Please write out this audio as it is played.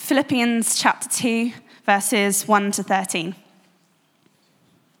Philippians chapter 2, verses 1 to 13.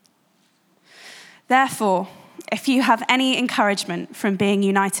 Therefore, if you have any encouragement from being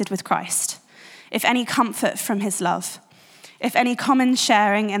united with Christ, if any comfort from his love, if any common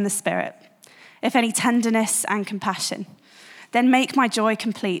sharing in the Spirit, if any tenderness and compassion, then make my joy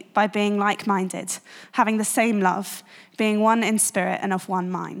complete by being like-minded, having the same love, being one in spirit and of one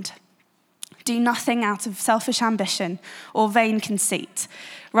mind. Do nothing out of selfish ambition or vain conceit.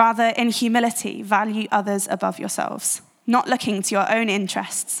 Rather, in humility, value others above yourselves, not looking to your own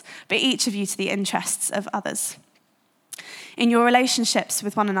interests, but each of you to the interests of others. In your relationships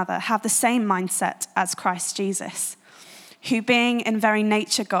with one another, have the same mindset as Christ Jesus, who being in very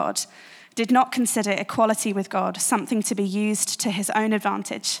nature God, did not consider equality with God something to be used to his own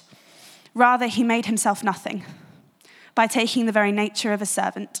advantage. Rather, he made himself nothing by taking the very nature of a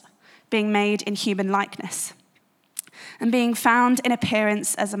servant, being made in human likeness. And being found in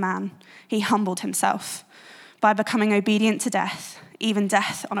appearance as a man, he humbled himself by becoming obedient to death, even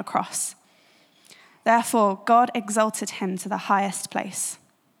death on a cross. Therefore, God exalted him to the highest place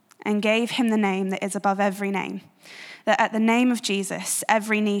and gave him the name that is above every name, that at the name of Jesus,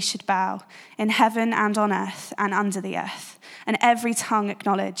 every knee should bow in heaven and on earth and under the earth, and every tongue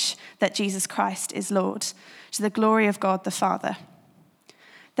acknowledge that Jesus Christ is Lord, to the glory of God the Father.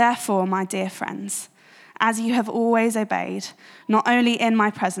 Therefore, my dear friends, as you have always obeyed, not only in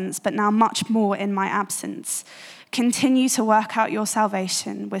my presence, but now much more in my absence, continue to work out your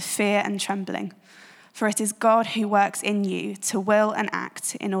salvation with fear and trembling, for it is God who works in you to will and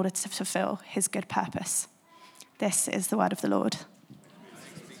act in order to fulfill his good purpose. This is the word of the Lord.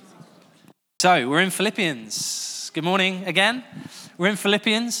 So, we're in Philippians. Good morning again. We're in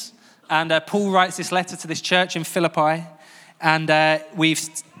Philippians, and Paul writes this letter to this church in Philippi. And we've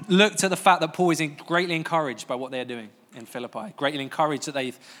looked at the fact that Paul is greatly encouraged by what they're doing in Philippi, greatly encouraged that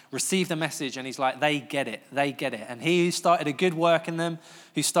they've received the message, and he's like, they get it. And he who started a good work in them,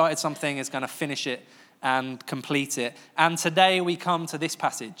 who started something, is going to finish it and complete it. And today we come to this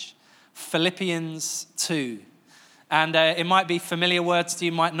passage, Philippians 2. And it might be familiar words to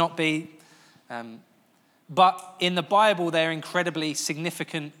you, might not be. But in the Bible, they're incredibly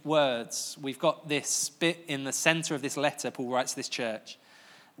significant words. We've got this bit in the center of this letter Paul writes to this church.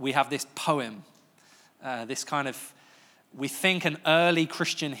 We have this poem, this kind of, we think an early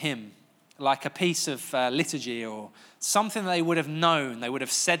Christian hymn, like a piece of liturgy or something that they would have known, they would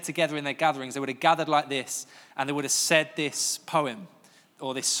have said together in their gatherings. They would have gathered like this, and they would have said this poem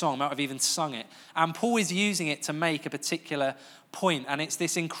or this song, might have even sung it. And Paul is using it to make a particular point, and it's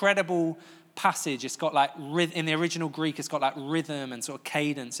this incredible passage. It's got like, in the original Greek, it's got like rhythm and sort of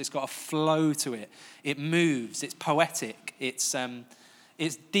cadence. It's got a flow to it. It moves. It's poetic. It's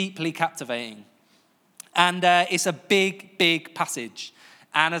deeply captivating. And it's a big, big passage.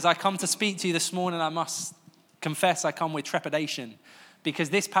 And as I come to speak to you this morning, I must confess I come with trepidation, because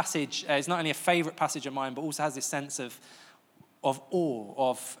this passage is not only a favorite passage of mine, but also has this sense of awe,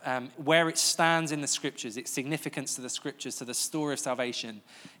 of where it stands in the scriptures, its significance to the scriptures, to the story of salvation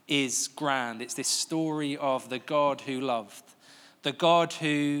is grand. It's this story of the God who loved, the God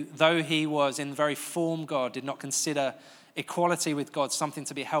who, though he was in very form God, did not consider equality with God something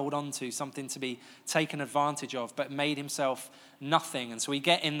to be held onto, something to be taken advantage of, but made himself nothing. And so we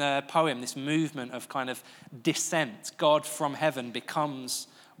get in the poem this movement of kind of descent. God from heaven becomes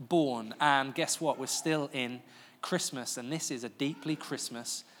born. And guess what? We're still in Christmas, and this is a deeply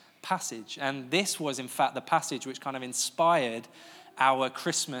Christmas passage. And this was, in fact, the passage which kind of inspired our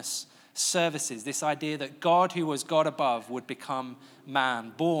Christmas services. This idea that God, who was God above, would become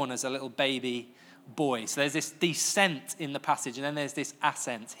man, born as a little baby boy. So there's this descent in the passage, and then there's this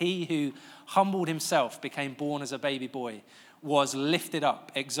ascent. He who humbled himself, became born as a baby boy, was lifted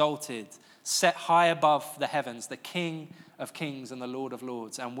up, exalted, set high above the heavens, the King of kings and the Lord of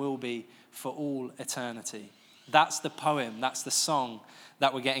lords, and will be for all eternity. That's the poem, that's the song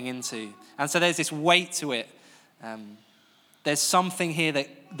that we're getting into. And so there's this weight to it. There's something here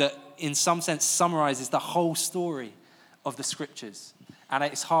that in some sense summarizes the whole story of the scriptures. And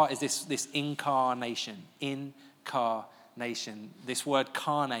at its heart is this incarnation. This word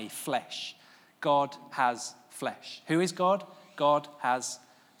carne, flesh. God has flesh. Who is God? God has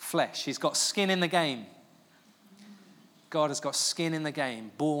flesh. He's got skin in the game. God has got skin in the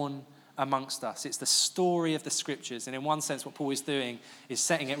game, born amongst us. It's the story of the scriptures. And in one sense, what Paul is doing is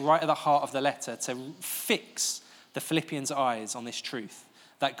setting it right at the heart of the letter to fix the Philippians' eyes on this truth,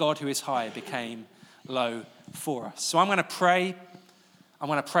 that God who is high became low for us. So I'm going to pray. I'm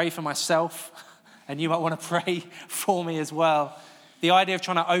going to pray for myself, and you might want to pray for me as well. The idea of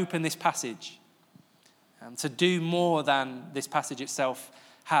trying to open this passage, to do more than this passage itself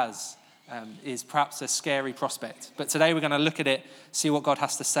has is perhaps a scary prospect. But today we're going to look at it, see what God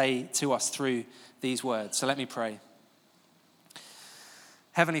has to say to us through these words. So let me pray.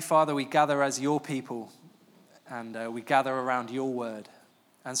 Heavenly Father, we gather as your people and we gather around your word.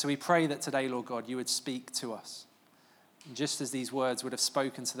 And so we pray that today, Lord God, you would speak to us. Just as these words would have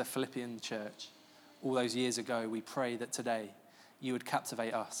spoken to the Philippian church all those years ago, we pray that today you would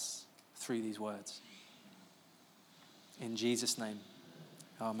captivate us through these words. In Jesus' name,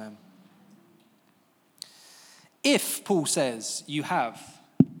 amen. If, Paul says, you have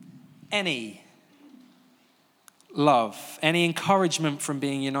any love, any encouragement from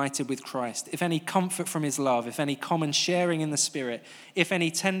being united with Christ, if any comfort from his love, if any common sharing in the Spirit, if any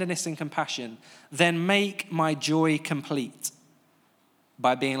tenderness and compassion, then make my joy complete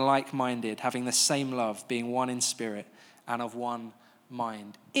by being like-minded, having the same love, being one in spirit and of one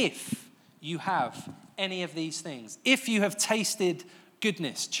mind. If you have any of these things, if you have tasted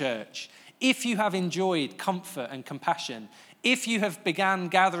goodness, church, if you have enjoyed comfort and compassion, if you have begun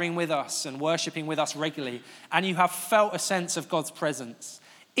gathering with us and worshiping with us regularly, and you have felt a sense of God's presence,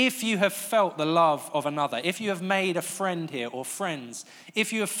 if you have felt the love of another, if you have made a friend here or friends,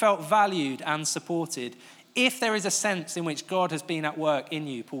 if you have felt valued and supported, if there is a sense in which God has been at work in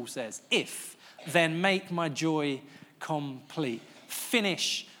you, Paul says, if, then make my joy complete.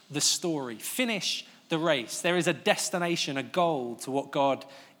 Finish the story. Finish the race. There is a destination, a goal to what God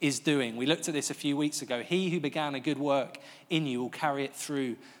is doing. We looked at this a few weeks ago. He who began a good work in you will carry it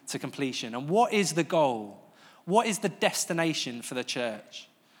through to completion. And what is the goal? What is the destination for the church?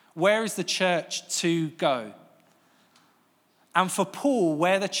 Where is the church to go? And for Paul,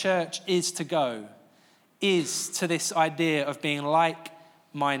 where the church is to go is to this idea of being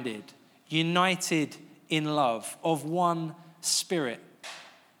like-minded, united in love, of one spirit,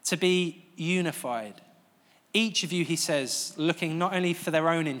 to be unified. Each of you, he says, looking not only for their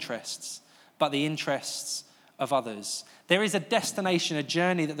own interests, but the interests of others. There is a destination, a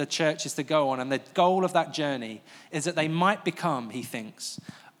journey that the church is to go on, and the goal of that journey is that they might become, he thinks,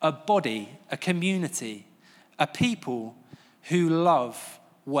 a body, a community, a people who love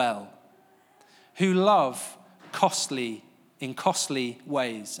well, who love in costly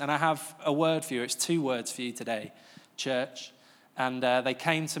ways. And I have a word for you. It's 2 words for you today, church. And they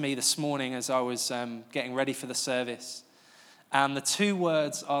came to me this morning as I was getting ready for the service. And the 2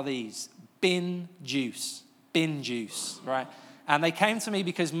 words are these: bin juice, right? And they came to me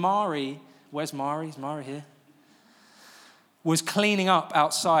because Mari, where's Mari? Is Mari here? Was cleaning up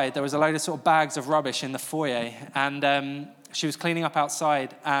outside. There was a load of sort of bags of rubbish in the foyer. And she was cleaning up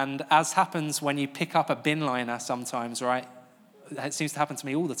outside. And as happens when you pick up a bin liner sometimes, right? It seems to happen to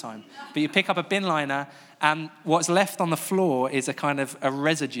me all the time. But you pick up a bin liner and what's left on the floor is a kind of a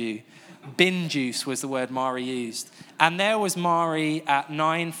residue. Bin juice was the word Mari used. And there was Mari at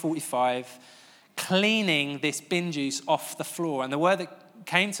 9:45 cleaning this bin juice off the floor. And the word that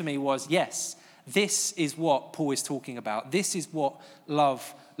came to me was, yes, this is what Paul is talking about. This is what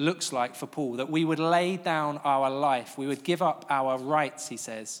love looks like for Paul, that we would lay down our life. We would give up our rights, he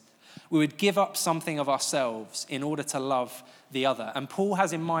says. We would give up something of ourselves in order to love the other. And Paul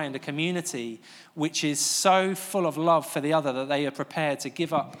has in mind a community which is so full of love for the other that they are prepared to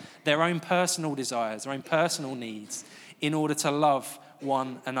give up their own personal desires, their own personal needs in order to love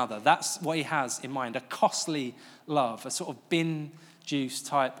one another. That's what he has in mind, a costly love, a sort of bin juice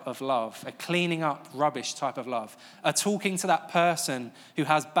type of love, a cleaning up rubbish type of love, a talking to that person who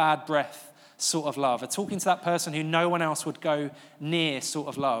has bad breath sort of love, a talking to that person who no one else would go near sort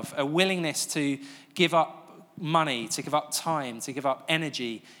of love, a willingness to give up money, to give up time, to give up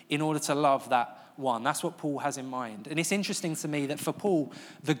energy in order to love that one. That's what Paul has in mind. And it's interesting to me that for Paul,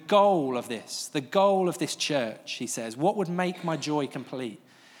 the goal of this church, he says, what would make my joy complete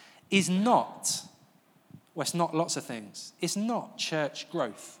is not, well, it's not lots of things. It's not church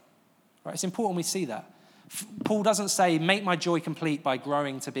growth, right? It's important we see that. Paul doesn't say, make my joy complete by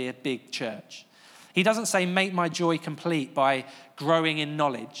growing to be a big church. He doesn't say, make my joy complete by growing in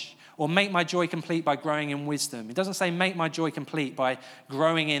knowledge, or make my joy complete by growing in wisdom. He doesn't say, make my joy complete by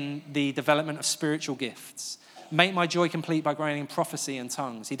growing in the development of spiritual gifts. Make my joy complete by growing in prophecy and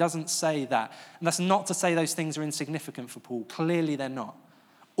tongues. He doesn't say that. And that's not to say those things are insignificant for Paul. Clearly they're not.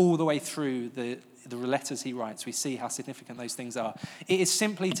 All the way through the letters he writes, we see how significant those things are. It is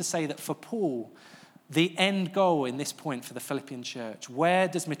simply to say that for Paul, the end goal in this point for the Philippian church, where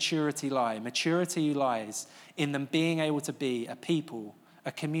does maturity lie? Maturity lies in them being able to be a people,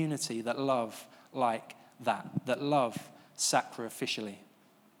 a community that love like that love sacrificially.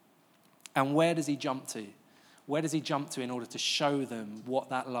 And where does he jump to? Where does he jump to in order to show them what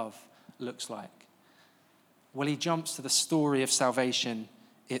that love looks like? Well, he jumps to the story of salvation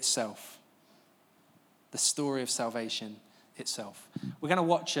itself. The story of salvation itself. We're going to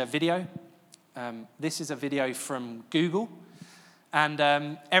watch a video. This is a video from Google.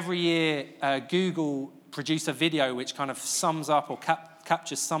 And every year, Google produce a video which kind of sums up or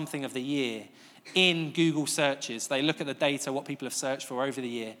captures something of the year in Google searches. They look at the data, what people have searched for over the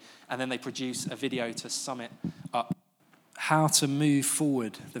year, and then they produce a video to sum it up. How to move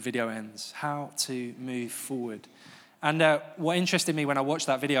forward, the video ends. How to move forward. And what interested me when I watched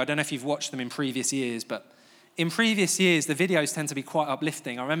that video, I don't know if you've watched them in previous years, but in previous years, the videos tend to be quite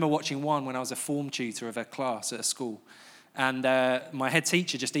uplifting. I remember watching one when I was a form tutor of a class at a school. And my head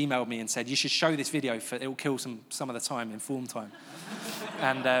teacher just emailed me and said, you should show this video, it will kill some of the time in form time.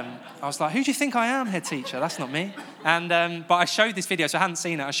 And I was like, who do you think I am, head teacher? That's not me. And but I showed this video, so I hadn't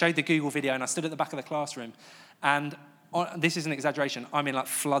seen it. I showed the Google video, and I stood at the back of the classroom. And this is an exaggeration. I'm in like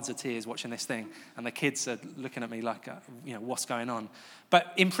floods of tears watching this thing. And the kids are looking at me like, what's going on?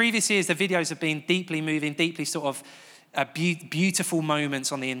 But in previous years, the videos have been deeply moving, deeply sort of beautiful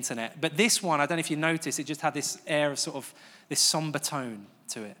moments on the internet. But this one, I don't know if you noticed, it just had this air of sort of this somber tone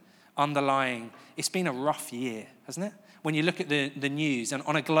to it, underlying. It's been a rough year, hasn't it? When you look at the news, and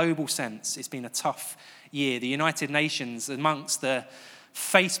on a global sense, it's been a tough year. The United Nations, amongst the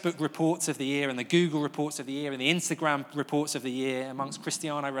Facebook reports of the year and the Google reports of the year and the Instagram reports of the year, amongst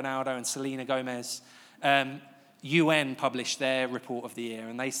Cristiano Ronaldo and Selena Gomez, UN published their report of the year,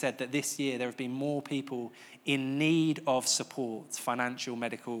 and they said that this year there have been more people in need of support, financial,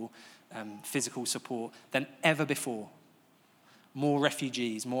 medical, physical support, than ever before. More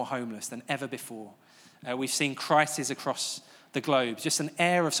refugees, more homeless than ever before. We've seen crises across the globe, just an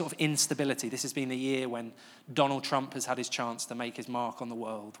air of sort of instability. This has been the year when Donald Trump has had his chance to make his mark on the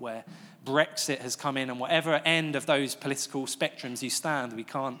world, where Brexit has come in, and whatever end of those political spectrums you stand, we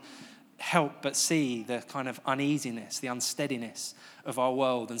can't help but see the kind of uneasiness, the unsteadiness of our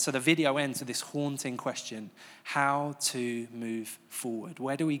world. And so the video ends with this haunting question: how to move forward?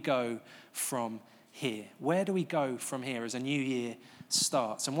 Where do we go from here? Where do we go from here as a new year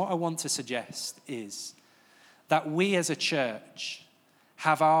starts? And what I want to suggest is that we as a church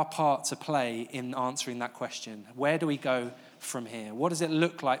have our part to play in answering that question. Where do we go from here? What does it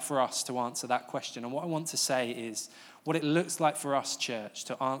look like for us to answer that question? And what I want to say is, what it looks like for us, church,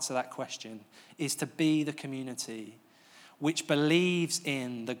 to answer that question is to be the community which believes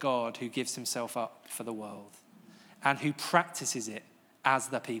in the God who gives himself up for the world and who practices it as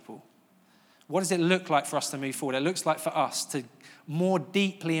the people. What does it look like for us to move forward? It looks like for us to more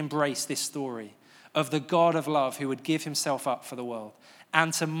deeply embrace this story of the God of love who would give himself up for the world,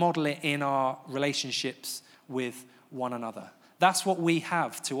 and to model it in our relationships with one another. That's what we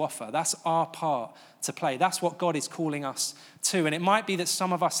have to offer. That's our part to play. That's what God is calling us to. And it might be that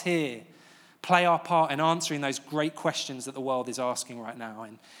some of us here play our part in answering those great questions that the world is asking right now,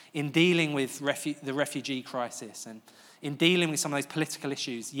 and in dealing with the refugee crisis, and in dealing with some of those political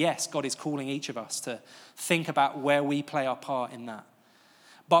issues. Yes, God is calling each of us to think about where we play our part in that.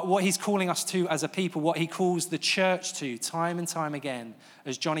 But what he's calling us to as a people, what he calls the church to time and time again,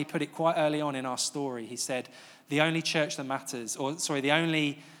 as Johnny put it quite early on in our story, he said, the only church that matters, the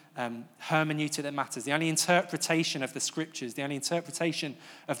only hermeneutic that matters, the only interpretation of the scriptures, the only interpretation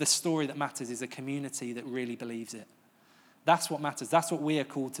of the story that matters is a community that really believes it. That's what matters. That's what we are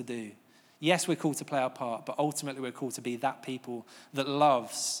called to do. Yes, we're called to play our part, but ultimately we're called to be that people that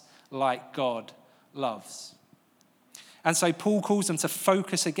loves like God loves. And so Paul calls them to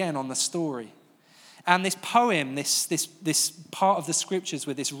focus again on the story. And this poem, this part of the scriptures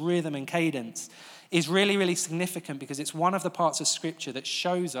with this rhythm and cadence is really, really significant, because it's one of the parts of scripture that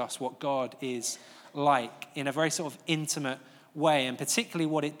shows us what God is like in a very sort of intimate way. And particularly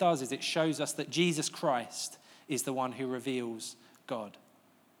what it does is it shows us that Jesus Christ is the one who reveals God.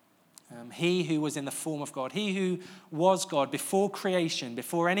 He who was in the form of God, he who was God before creation,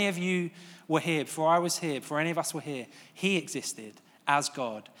 before any of you were here, before I was here, before any of us were here, he existed as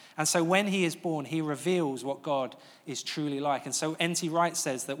God. And so when he is born, he reveals what God is truly like. And so N.T. Wright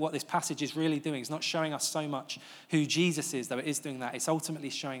says that what this passage is really doing is not showing us so much who Jesus is, though it is doing that. It's ultimately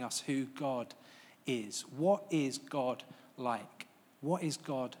showing us who God is. What is God like? What is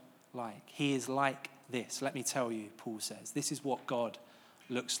God like? He is like this. Let me tell you, Paul says. This is what God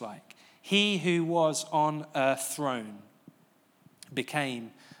looks like. He who was on a throne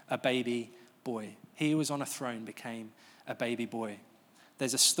became a baby boy. He who was on a throne became a baby boy.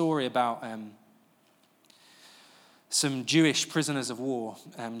 There's a story about some Jewish prisoners of war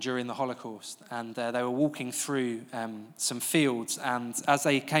during the Holocaust, and they were walking through some fields, and as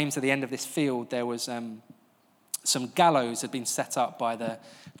they came to the end of this field, there was some gallows had been set up by the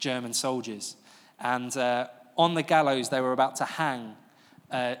German soldiers, and on the gallows they were about to hang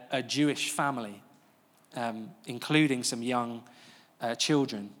a Jewish family, including some young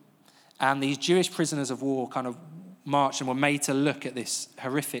children. And these Jewish prisoners of war kind of marched and were made to look at this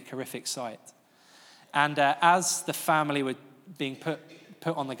horrific sight. And as the family were being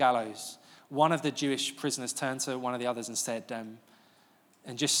put on the gallows, one of the Jewish prisoners turned to one of the others and said,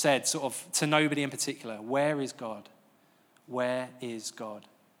 and just said, sort of to nobody in particular, "Where is God? Where is God?"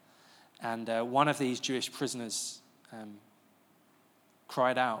 And one of these Jewish prisoners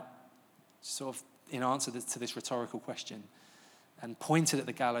cried out, sort of in answer to this rhetorical question, and pointed at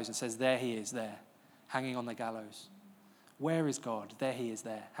the gallows and says, "There he is, there, hanging on the gallows. Where is God? There he is,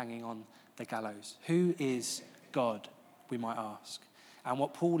 there, hanging on the gallows." Who is God, we might ask? And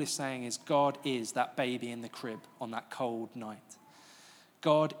what Paul is saying is God is that baby in the crib on that cold night.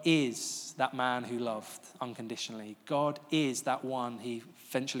 God is that man who loved unconditionally. God is that one, he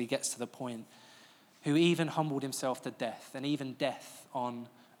eventually gets to the point, who even humbled himself to death, and even death on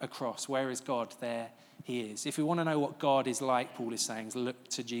a cross. Where is God? There he is. If we want to know what God is like, Paul is saying, is look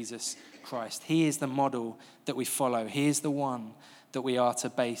to Jesus Christ. He is the model that we follow. He is the one that we are to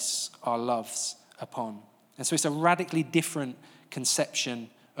base our loves upon. And so it's a radically different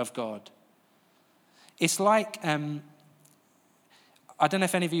conception of God. It's like, I don't know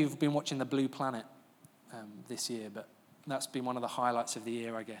if any of you have been watching The Blue Planet this year, but that's been one of the highlights of the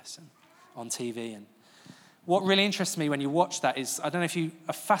year, I guess, and on TV. And what really interests me when you watch that is, I don't know if you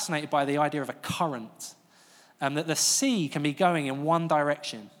are fascinated by the idea of a current, that the sea can be going in one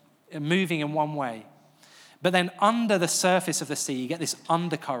direction, moving in one way. But then under the surface of the sea, you get this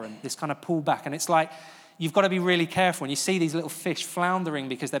undercurrent, this kind of pull back. And it's like, you've got to be really careful. And you see these little fish floundering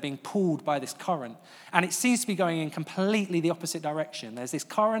because they're being pulled by this current. And it seems to be going in completely the opposite direction. There's this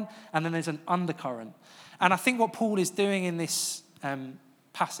current, and then there's an undercurrent. And I think what Paul is doing in this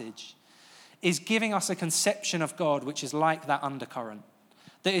passage is giving us a conception of God which is like that undercurrent,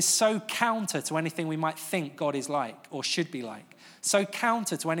 that is so counter to anything we might think God is like or should be like, so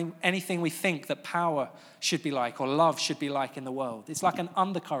counter to anything we think that power should be like or love should be like in the world. It's like an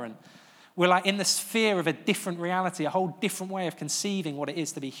undercurrent. We're like in the sphere of a different reality, a whole different way of conceiving what it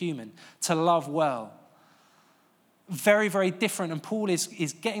is to be human, to love well. Very, very different. And Paul is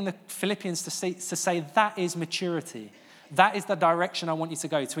getting the Philippians to say that is maturity. That is the direction I want you to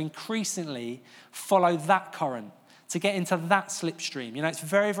go, to increasingly follow that current, to get into that slipstream. You know, it's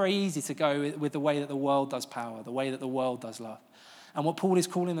very, very easy to go with the way that the world does power, the way that the world does love. And what Paul is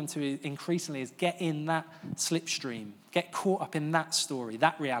calling them to increasingly is get in that slipstream, get caught up in that story,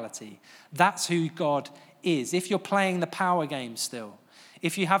 that reality. That's who God is. If you're playing the power game still,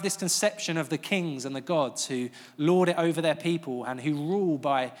 if you have this conception of the kings and the gods who lord it over their people and who rule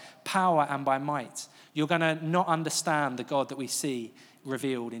by power and by might, you're going to not understand the God that we see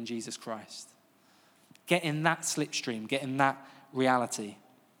revealed in Jesus Christ. Get in that slipstream, get in that reality.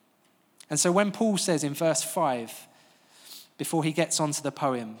 And so when Paul says in verse 5, before he gets onto the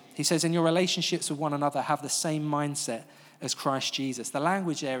poem, he says, "In your relationships with one another, have the same mindset as Christ Jesus." The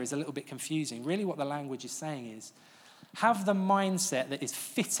language there is a little bit confusing. Really what the language is saying is, have the mindset that is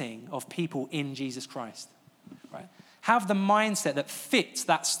fitting of people in Jesus Christ. Right? Have the mindset that fits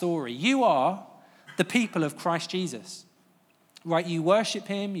that story. You are the people of Christ Jesus. Right? You worship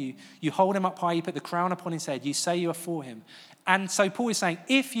him, you hold him up high, you put the crown upon his head, you say you are for him. And so Paul is saying,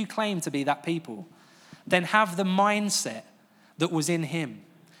 if you claim to be that people, then have the mindset that was in him.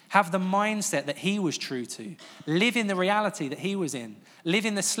 Have the mindset that he was true to. Live in the reality that he was in. Live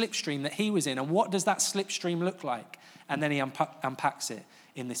in the slipstream that he was in. And what does that slipstream look like? And then he unpacks it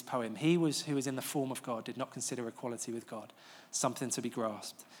in this poem. He who was in the form of God did not consider equality with God something to be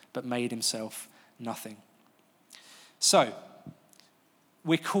grasped, but made himself nothing. So,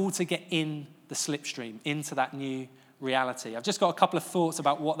 we're called to get in the slipstream, into that new reality. I've just got a couple of thoughts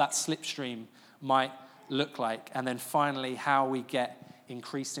about what that slipstream might look like, and then finally how we get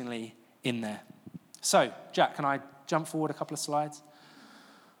increasingly in there. So, Jack, can I jump forward a couple of slides?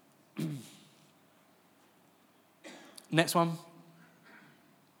 Next one.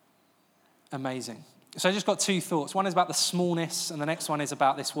 Amazing. So I just got two thoughts. One is about the smallness, and the next one is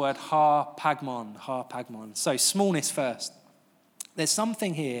about this word harpagmon. So smallness first. There's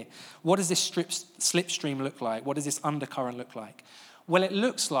something here. What does this slipstream look like? What does this undercurrent look like? Well, it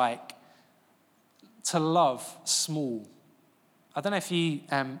looks like to love small. I don't know if you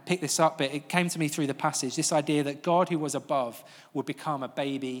picked this up, but it came to me through the passage, this idea that God who was above would become a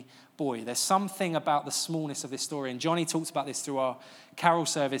baby boy. There's something about the smallness of this story, and Johnny talks about this through our carol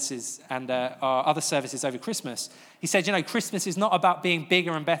services and our other services over Christmas. He said, Christmas is not about being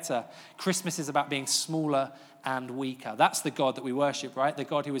bigger and better. Christmas is about being smaller and weaker. That's the God that we worship, right? The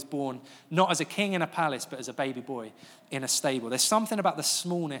God who was born not as a king in a palace, but as a baby boy in a stable. There's something about the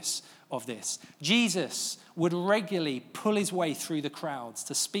smallness of this. Jesus would regularly pull his way through the crowds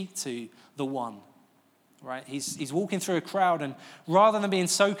to speak to the one, right? He's walking through a crowd, and rather than being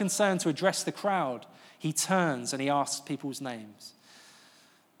so concerned to address the crowd, he turns and he asks people's names.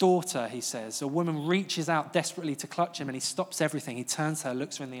 Daughter, he says. A woman reaches out desperately to clutch him, and he stops everything. He turns to her,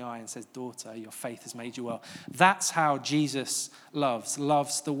 looks her in the eye, and says, daughter, your faith has made you well. That's how Jesus loves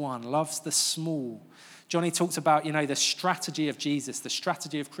the one, loves the small. Johnny talked about, the strategy of Jesus, the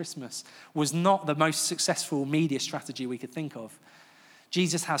strategy of Christmas was not the most successful media strategy we could think of.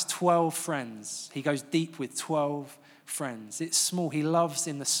 Jesus has 12 friends. He goes deep with 12 friends. It's small. He loves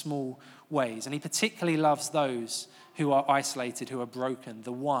in the small ways, and he particularly loves those who are isolated, who are broken,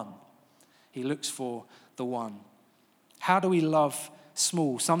 the one. He looks for the one. How do we love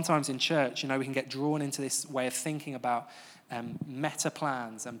small? Sometimes in church, we can get drawn into this way of thinking about meta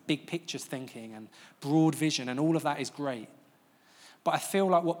plans and big picture thinking and broad vision, and all of that is great. But I feel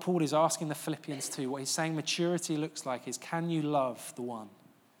like what Paul is asking the Philippians to, what he's saying maturity looks like is, can you love the one?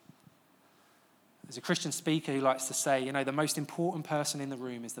 There's a Christian speaker who likes to say, the most important person in the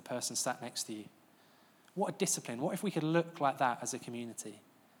room is the person sat next to you. What a discipline. What if we could look like that as a community?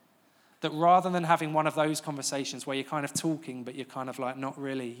 That rather than having one of those conversations where you're kind of talking, but you're kind of like not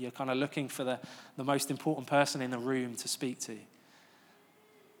really, you're kind of looking for the most important person in the room to speak to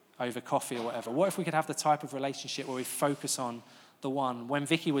over coffee or whatever. What if we could have the type of relationship where we focus on the one? When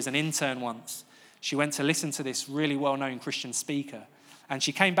Vicky was an intern once, she went to listen to this really well-known Christian speaker, and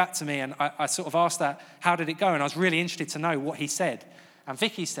she came back to me, and I sort of asked her, how did it go? And I was really interested to know what he said. And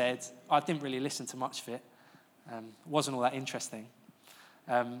Vicky said, I didn't really listen to much of it. Wasn't all that interesting.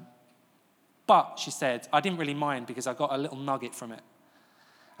 But she said, I didn't really mind because I got a little nugget from it.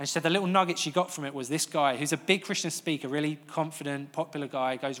 And she said the little nugget she got from it was this guy who's a big Christian speaker, really confident, popular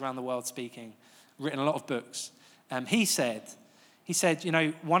guy, goes around the world speaking, written a lot of books. He said,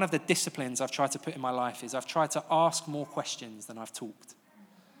 one of the disciplines I've tried to put in my life is I've tried to ask more questions than I've talked.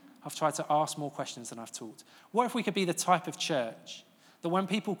 I've tried to ask more questions than I've talked. What if we could be the type of church that when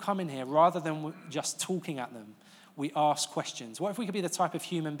people come in here, rather than just talking at them, we ask questions? What if we could be the type of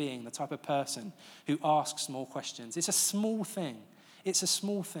human being, the type of person who asks more questions? It's a small thing. It's a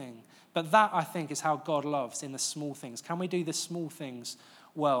small thing. But that, I think, is how God loves, in the small things. Can we do the small things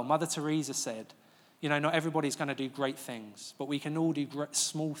well? Mother Teresa said, not everybody's going to do great things, but we can all do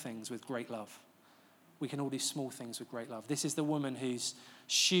small things with great love. We can all do small things with great love. This is the woman whose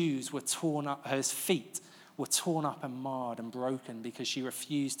shoes were torn up, her feet were torn up and marred and broken because she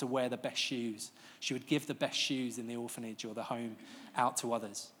refused to wear the best shoes. She would give the best shoes in the orphanage or the home out to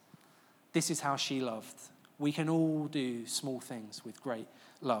others. This is how she loved. We can all do small things with great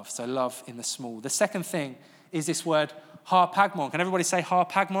love. So love in the small. The second thing is this word harpagmon. Can everybody say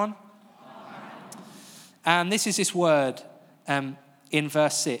harpagmon? And this is this word in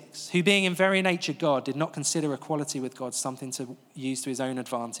verse 6. Who being in very nature God did not consider equality with God something to use to his own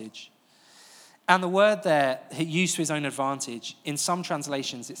advantage. And the word there, used to his own advantage, in some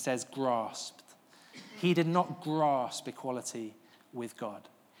translations it says grasped. He did not grasp equality with God.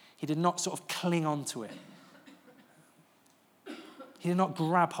 He did not sort of cling on to it. He did not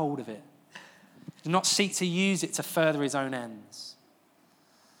grab hold of it. He did not seek to use it to further his own ends.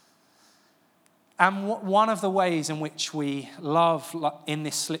 And one of the ways in which we love in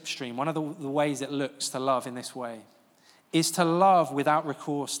this slipstream, one of the ways it looks to love in this way, is to love without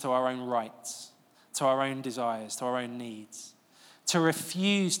recourse to our own rights, to our own desires, to our own needs, to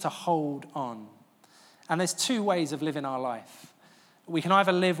refuse to hold on. And there's two ways of living our life. We can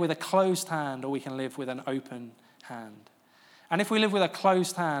either live with a closed hand or we can live with an open hand. And if we live with a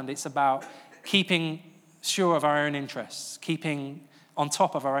closed hand, it's about keeping sure of our own interests, keeping on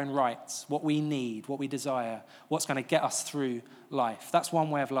top of our own rights, what we need, what we desire, what's going to get us through life. That's one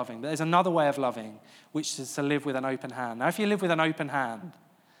way of loving. But there's another way of loving, which is to live with an open hand. Now, if you live with an open hand,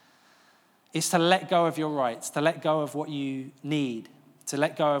 it's to let go of your rights, to let go of what you need, to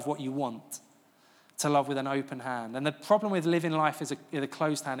let go of what you want, to love with an open hand. And the problem with living life with a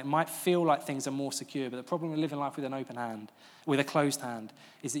closed hand, it might feel like things are more secure, but the problem with living life with an open hand, with a closed hand,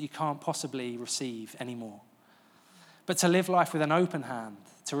 is that you can't possibly receive anymore. But to live life with an open hand,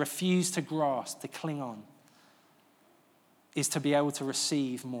 to refuse to grasp, to cling on, is to be able to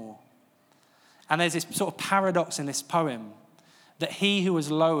receive more. And there's this sort of paradox in this poem that he who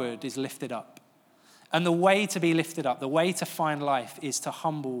was lowered is lifted up. And the way to be lifted up, the way to find life, is to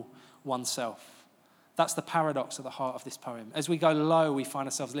humble oneself. That's the paradox at the heart of this poem. As we go low, we find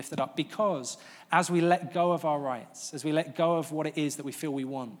ourselves lifted up because as we let go of our rights, as we let go of what it is that we feel we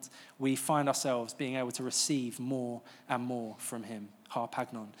want, we find ourselves being able to receive more and more from him,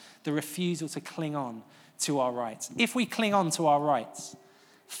 harpagnon. The refusal to cling on to our rights. If we cling on to our rights,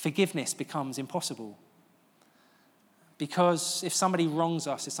 forgiveness becomes impossible. Because if somebody wrongs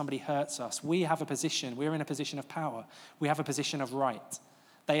us, if somebody hurts us, we're in a position of power. We have a position of right.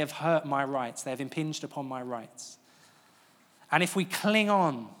 They have hurt my rights. They have impinged upon my rights. And if we cling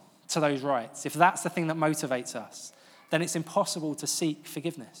on to those rights, if that's the thing that motivates us, then it's impossible to seek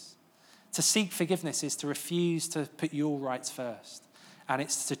forgiveness. To seek forgiveness is to refuse to put your rights first. And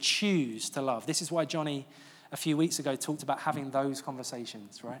it's to choose to love. This is why Johnny, a few weeks ago, talked about having those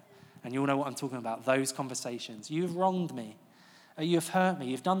conversations, right? And you'll know what I'm talking about, those conversations. You've wronged me. You have hurt me.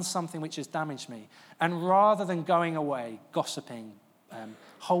 You've done something which has damaged me. And rather than going away, gossiping,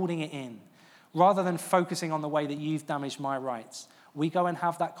 holding it in, rather than focusing on the way that you've damaged my rights, we go and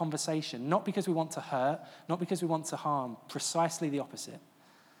have that conversation, not because we want to hurt, not because we want to harm, precisely the opposite.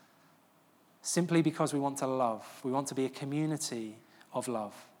 Simply because we want to love. We want to be a community of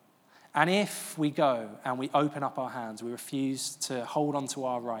love. And if we go and we open up our hands, we refuse to hold on to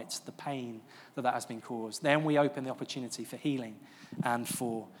our rights, the pain that has been caused, then we open the opportunity for healing and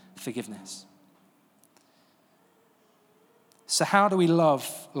for forgiveness. So how do we love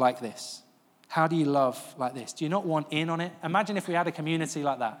like this? How do you love like this? Do you not want in on it? Imagine if we had a community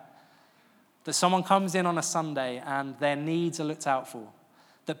like that. That someone comes in on a Sunday and their needs are looked out for.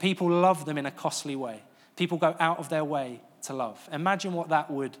 That people love them in a costly way. People go out of their way to love. Imagine what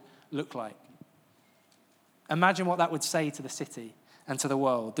that would look like. Imagine what that would say to the city and to the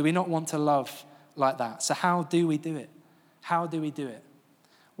world. Do we not want to love like that? So how do we do it? How do we do it?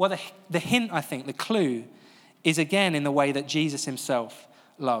 Well, the hint, I think, the clue is again in the way that Jesus himself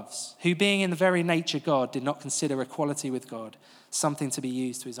loves, who being in the very nature God did not consider equality with God something to be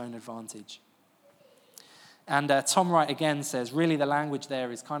used to his own advantage. And Tom Wright again says, really the language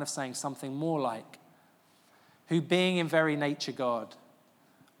there is kind of saying something more like, who being in very nature God,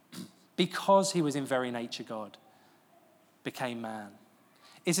 because he was in very nature God, became man.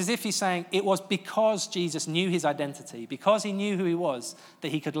 It's as if he's saying it was because Jesus knew his identity, because he knew who he was, that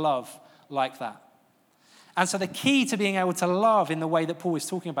he could love like that. And so the key to being able to love in the way that Paul is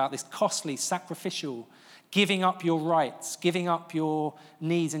talking about, this costly, sacrificial, giving up your rights, giving up your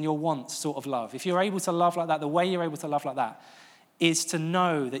needs and your wants sort of love. If you're able to love like that, the way you're able to love like that is to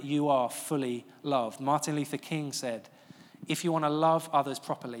know that you are fully loved. Martin Luther King said, if you want to love others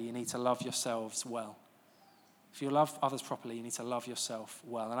properly, you need to love yourselves well. If you love others properly, you need to love yourself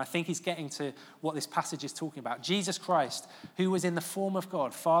well. And I think he's getting to what this passage is talking about. Jesus Christ, who was in the form of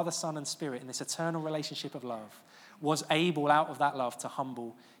God, Father, Son, and Spirit, in this eternal relationship of love, was able out of that love to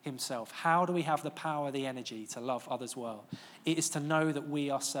humble himself. How do we have the power, the energy to love others well? It is to know that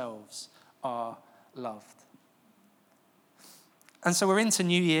we ourselves are loved. And so we're into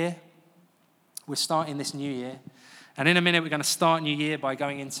New Year. We're starting this new year. And in a minute, we're going to start New Year by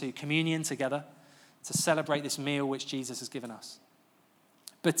going into communion together to celebrate this meal which Jesus has given us.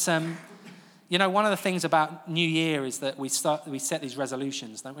 But, one of the things about New Year is that we set these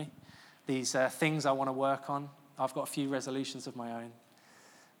resolutions, don't we? These things I want to work on. I've got a few resolutions of my own.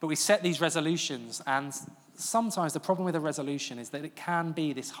 But we set these resolutions, and sometimes the problem with a resolution is that it can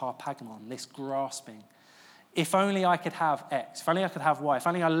be this harpagnon, this grasping. If only I could have X, if only I could have Y, if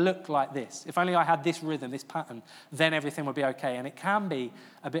only I looked like this, if only I had this rhythm, this pattern, then everything would be okay. And it can be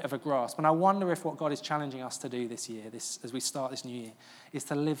a bit of a grasp. And I wonder if what God is challenging us to do this year, as we start this new year, is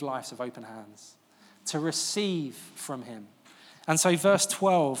to live lives of open hands, to receive from him. And so verse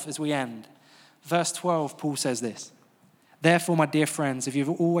 12, as we end, verse 12, Paul says this, therefore, my dear friends, if you've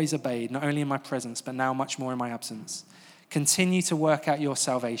always obeyed, not only in my presence, but now much more in my absence, continue to work out your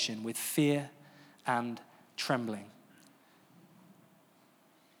salvation with fear and trembling.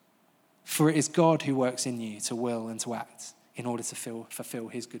 For it is God who works in you to will and to act in order to fulfill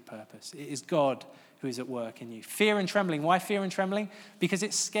his good purpose. It is God who is at work in you. Fear and trembling. Why fear and trembling? Because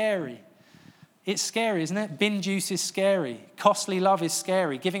it's scary. It's scary, isn't it? Bin juice is scary. Costly love is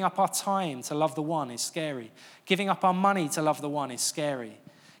scary. Giving up our time to love the one is scary. Giving up our money to love the one is scary.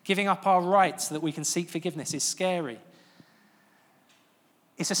 Giving up our rights so that we can seek forgiveness is scary.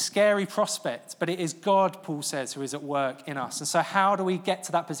 It's a scary prospect, but it is God, Paul says, who is at work in us. And so how do we get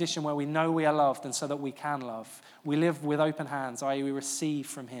to that position where we know we are loved and so that we can love? We live with open hands, i.e. we receive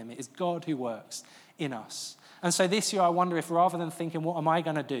from him. It is God who works in us. And so this year I wonder if rather than thinking, what am I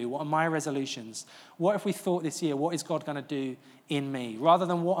going to do? What are my resolutions? What if we thought this year, what is God going to do in me? Rather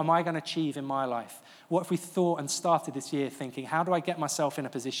than what am I going to achieve in my life? What if we thought and started this year thinking, how do I get myself in a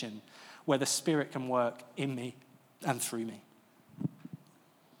position where the Spirit can work in me and through me.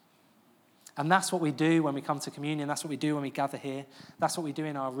 And that's what we do when we come to communion. That's what we do when we gather here. That's what we do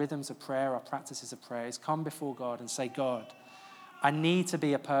in our rhythms of prayer, our practices of prayer, is come before God and say, God, I need to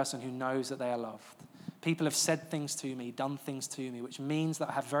be a person who knows that they are loved. People have said things to me, done things to me, which means that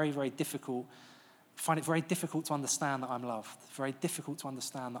I have find it very difficult to understand that I'm loved, very difficult to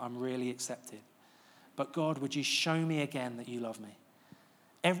understand that I'm really accepted. But God, would you show me again that you love me?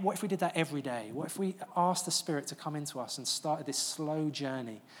 What if we did that every day? What if we asked the Spirit to come into us and started this slow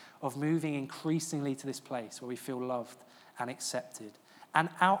journey of moving increasingly to this place where we feel loved and accepted? And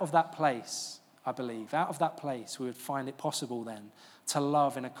out of that place, I believe, out of that place, we would find it possible then to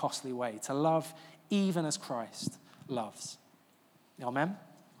love in a costly way, to love even as Christ loves. Amen?